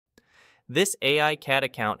This AI cat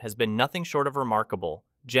account has been nothing short of remarkable,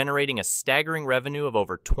 generating a staggering revenue of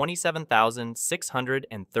over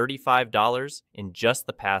 $27,635 in just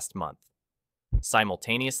the past month.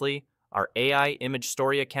 Simultaneously, our AI image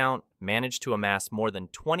story account managed to amass more than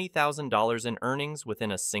 $20,000 in earnings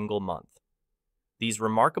within a single month. These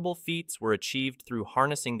remarkable feats were achieved through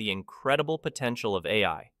harnessing the incredible potential of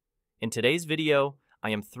AI. In today's video,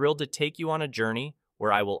 I am thrilled to take you on a journey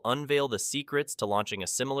where I will unveil the secrets to launching a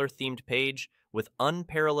similar themed page with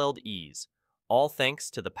unparalleled ease, all thanks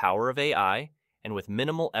to the power of AI and with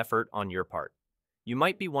minimal effort on your part. You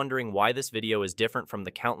might be wondering why this video is different from the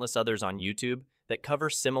countless others on YouTube that cover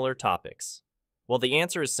similar topics. Well, the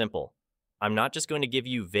answer is simple. I'm not just going to give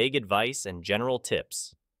you vague advice and general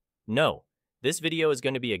tips. No, this video is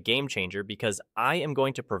going to be a game changer because I am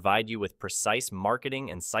going to provide you with precise marketing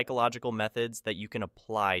and psychological methods that you can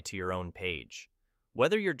apply to your own page.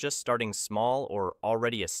 Whether you're just starting small or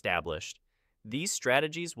already established, these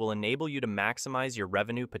strategies will enable you to maximize your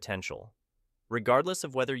revenue potential. Regardless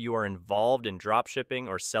of whether you are involved in dropshipping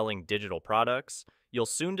or selling digital products, you'll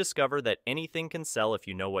soon discover that anything can sell if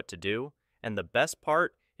you know what to do, and the best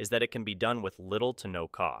part is that it can be done with little to no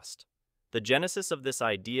cost. The genesis of this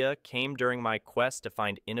idea came during my quest to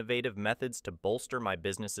find innovative methods to bolster my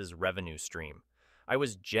business's revenue stream. I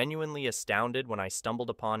was genuinely astounded when I stumbled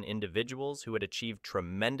upon individuals who had achieved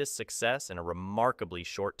tremendous success in a remarkably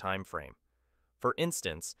short time frame. For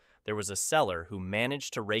instance, there was a seller who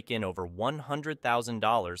managed to rake in over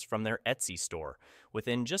 $100,000 from their Etsy store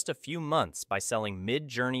within just a few months by selling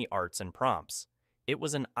mid-journey arts and prompts. It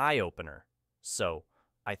was an eye-opener. So,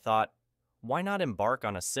 I thought, why not embark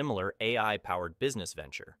on a similar AI-powered business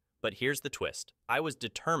venture? But here's the twist. I was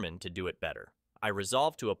determined to do it better. I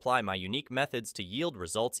resolved to apply my unique methods to yield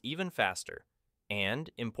results even faster. And,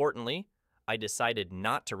 importantly, I decided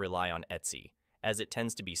not to rely on Etsy, as it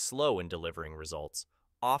tends to be slow in delivering results,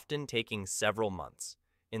 often taking several months.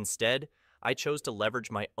 Instead, I chose to leverage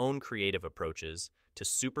my own creative approaches to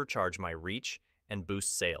supercharge my reach and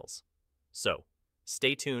boost sales. So,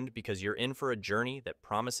 stay tuned because you're in for a journey that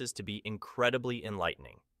promises to be incredibly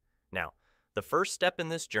enlightening. Now, the first step in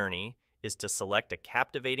this journey is to select a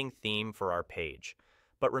captivating theme for our page.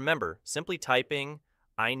 But remember, simply typing,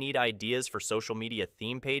 "I need ideas for social media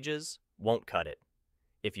theme pages," won't cut it.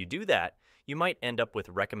 If you do that, you might end up with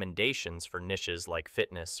recommendations for niches like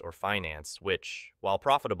fitness or finance, which, while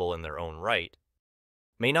profitable in their own right,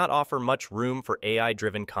 may not offer much room for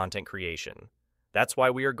AI-driven content creation. That's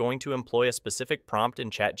why we are going to employ a specific prompt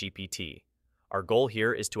in ChatGPT. Our goal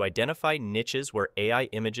here is to identify niches where AI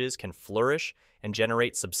images can flourish and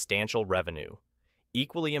generate substantial revenue.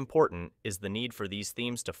 Equally important is the need for these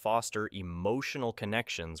themes to foster emotional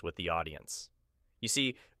connections with the audience. You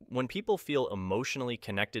see, when people feel emotionally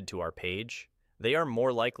connected to our page, they are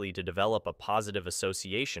more likely to develop a positive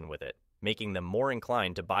association with it, making them more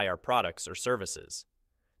inclined to buy our products or services.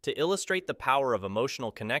 To illustrate the power of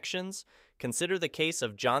emotional connections, consider the case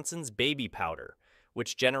of Johnson's baby powder,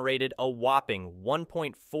 which generated a whopping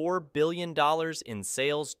 $1.4 billion in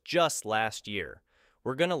sales just last year.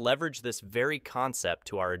 We're going to leverage this very concept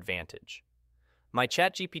to our advantage. My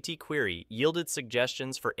ChatGPT query yielded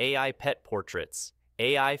suggestions for AI pet portraits,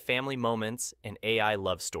 AI family moments, and AI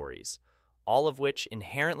love stories, all of which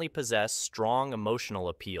inherently possess strong emotional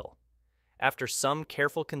appeal. After some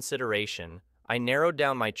careful consideration, I narrowed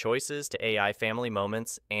down my choices to AI family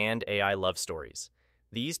moments and AI love stories.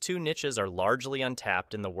 These two niches are largely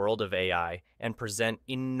untapped in the world of AI and present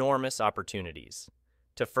enormous opportunities.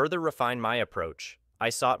 To further refine my approach, I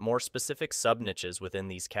sought more specific sub-niches within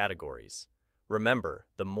these categories. Remember,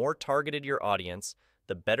 the more targeted your audience,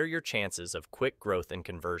 the better your chances of quick growth and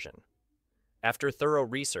conversion. After thorough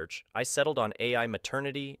research, I settled on AI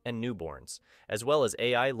maternity and newborns, as well as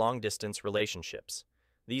AI long-distance relationships.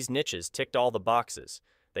 These niches ticked all the boxes.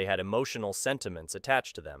 They had emotional sentiments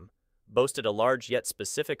attached to them, boasted a large yet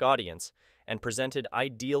specific audience, and presented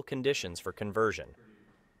ideal conditions for conversion.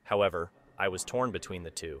 However, I was torn between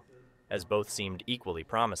the two, as both seemed equally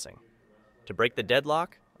promising. To break the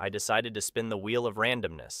deadlock, I decided to spin the wheel of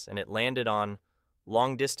randomness, and it landed on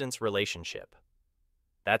long-distance relationship.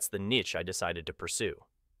 That's the niche I decided to pursue.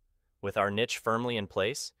 With our niche firmly in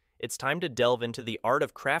place, it's time to delve into the art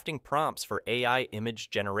of crafting prompts for AI image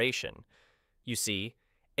generation. You see,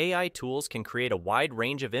 AI tools can create a wide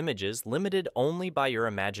range of images limited only by your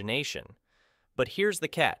imagination. But here's the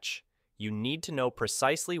catch. You need to know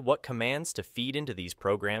precisely what commands to feed into these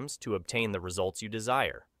programs to obtain the results you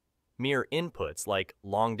desire. Mere inputs like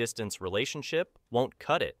long-distance relationship won't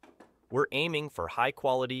cut it. We're aiming for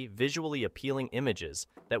high-quality, visually appealing images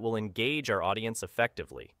that will engage our audience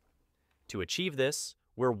effectively. To achieve this,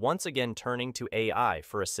 we're once again turning to AI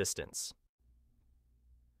for assistance.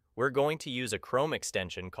 We're going to use a Chrome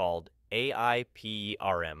extension called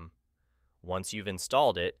AIPRM. Once you've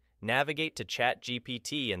installed it, navigate to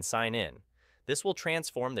ChatGPT and sign in. This will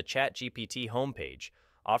transform the ChatGPT homepage,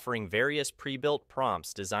 offering various pre-built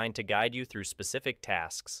prompts designed to guide you through specific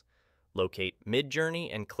tasks. Locate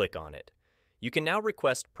Midjourney and click on it. You can now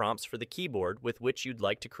request prompts for the keyboard with which you'd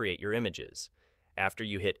like to create your images. After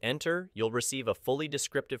you hit enter, you'll receive a fully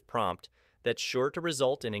descriptive prompt that's sure to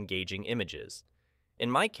result in engaging images.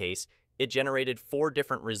 In my case, it generated 4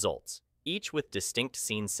 different results, each with distinct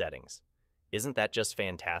scene settings. Isn't that just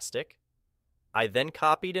fantastic? I then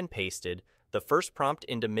copied and pasted the first prompt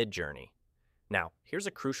into Midjourney. Now, here's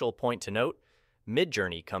a crucial point to note.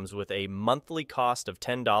 Midjourney comes with a monthly cost of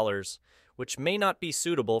 $10, which may not be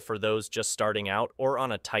suitable for those just starting out or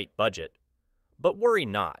on a tight budget. But worry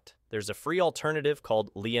not, there's a free alternative called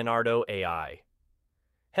Leonardo AI.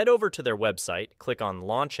 Head over to their website, click on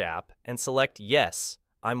Launch App, and select Yes,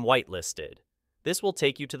 I'm whitelisted. This will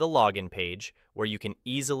take you to the login page where you can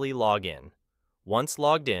easily log in. Once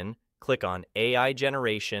logged in, click on AI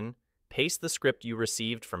Generation, paste the script you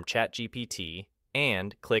received from ChatGPT,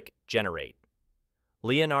 and click Generate.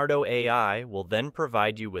 Leonardo AI will then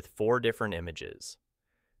provide you with 4 different images.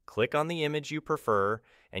 Click on the image you prefer,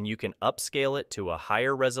 and you can upscale it to a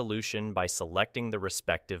higher resolution by selecting the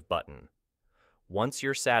respective button. Once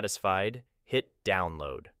you're satisfied, hit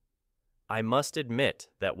Download. I must admit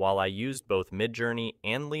that while I used both Midjourney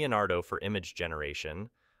and Leonardo for image generation,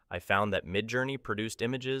 I found that Midjourney produced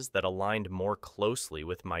images that aligned more closely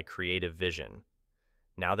with my creative vision.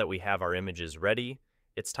 Now that we have our images ready,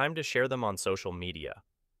 it's time to share them on social media.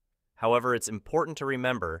 However, it's important to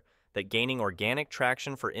remember that gaining organic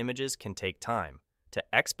traction for images can take time. To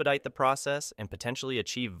expedite the process and potentially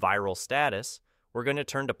achieve viral status, we're going to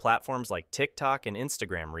turn to platforms like TikTok and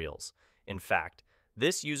Instagram Reels. In fact,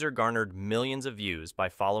 this user garnered millions of views by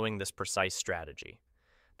following this precise strategy.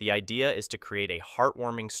 The idea is to create a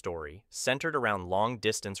heartwarming story centered around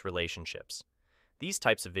long-distance relationships. These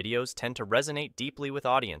types of videos tend to resonate deeply with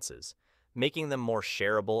audiences, making them more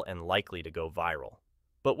shareable and likely to go viral.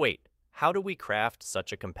 But wait, how do we craft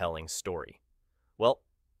such a compelling story? Well,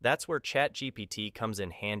 that's where ChatGPT comes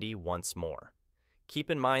in handy once more. Keep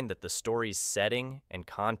in mind that the story's setting and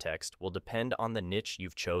context will depend on the niche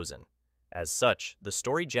you've chosen. As such, the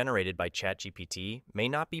story generated by ChatGPT may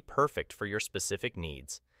not be perfect for your specific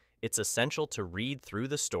needs. It's essential to read through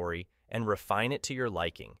the story and refine it to your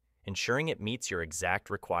liking, ensuring it meets your exact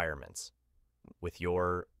requirements. With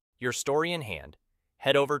your story in hand,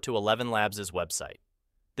 head over to 11 Labs' website.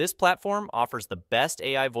 This platform offers the best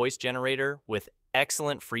AI voice generator with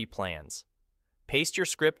excellent free plans. Paste your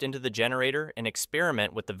script into the generator and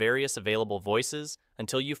experiment with the various available voices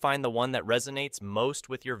until you find the one that resonates most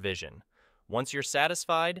with your vision. Once you're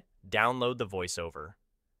satisfied, download the voiceover.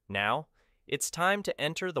 Now, it's time to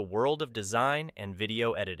enter the world of design and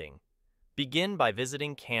video editing. Begin by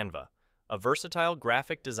visiting Canva, a versatile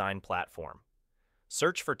graphic design platform.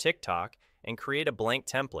 Search for TikTok and create a blank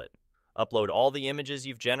template. Upload all the images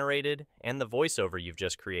you've generated and the voiceover you've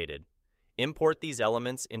just created. Import these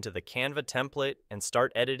elements into the Canva template and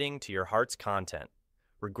start editing to your heart's content.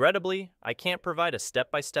 Regrettably, I can't provide a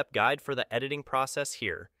step-by-step guide for the editing process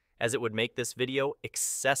here, as it would make this video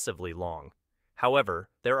excessively long. However,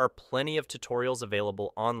 there are plenty of tutorials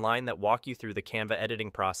available online that walk you through the Canva editing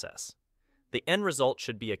process. The end result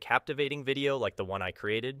should be a captivating video like the one I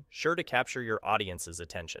created, sure to capture your audience's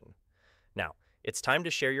attention. Now, it's time to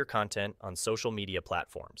share your content on social media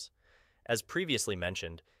platforms. As previously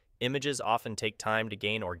mentioned, images often take time to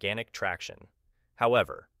gain organic traction.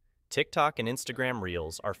 However, TikTok and Instagram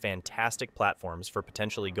Reels are fantastic platforms for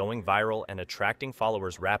potentially going viral and attracting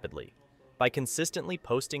followers rapidly. By consistently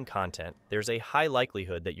posting content, there's a high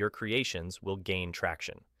likelihood that your creations will gain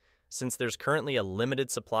traction. Since there's currently a limited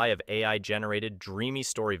supply of AI-generated dreamy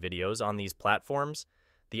story videos on these platforms,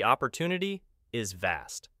 the opportunity is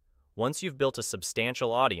vast. Once you've built a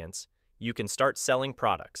substantial audience, you can start selling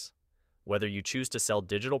products. Whether you choose to sell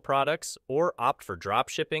digital products or opt for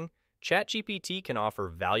dropshipping, ChatGPT can offer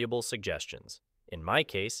valuable suggestions. In my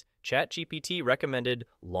case, ChatGPT recommended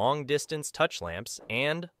long-distance touch lamps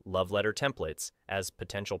and love letter templates as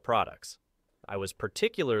potential products. I was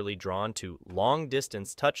particularly drawn to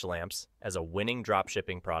long-distance touch lamps as a winning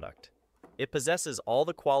dropshipping product. It possesses all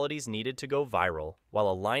the qualities needed to go viral while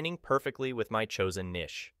aligning perfectly with my chosen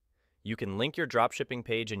niche. You can link your dropshipping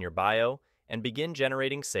page in your bio and begin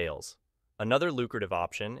generating sales. Another lucrative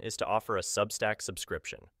option is to offer a Substack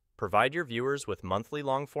subscription. Provide your viewers with monthly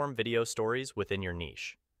long-form video stories within your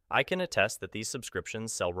niche. I can attest that these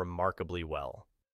subscriptions sell remarkably well.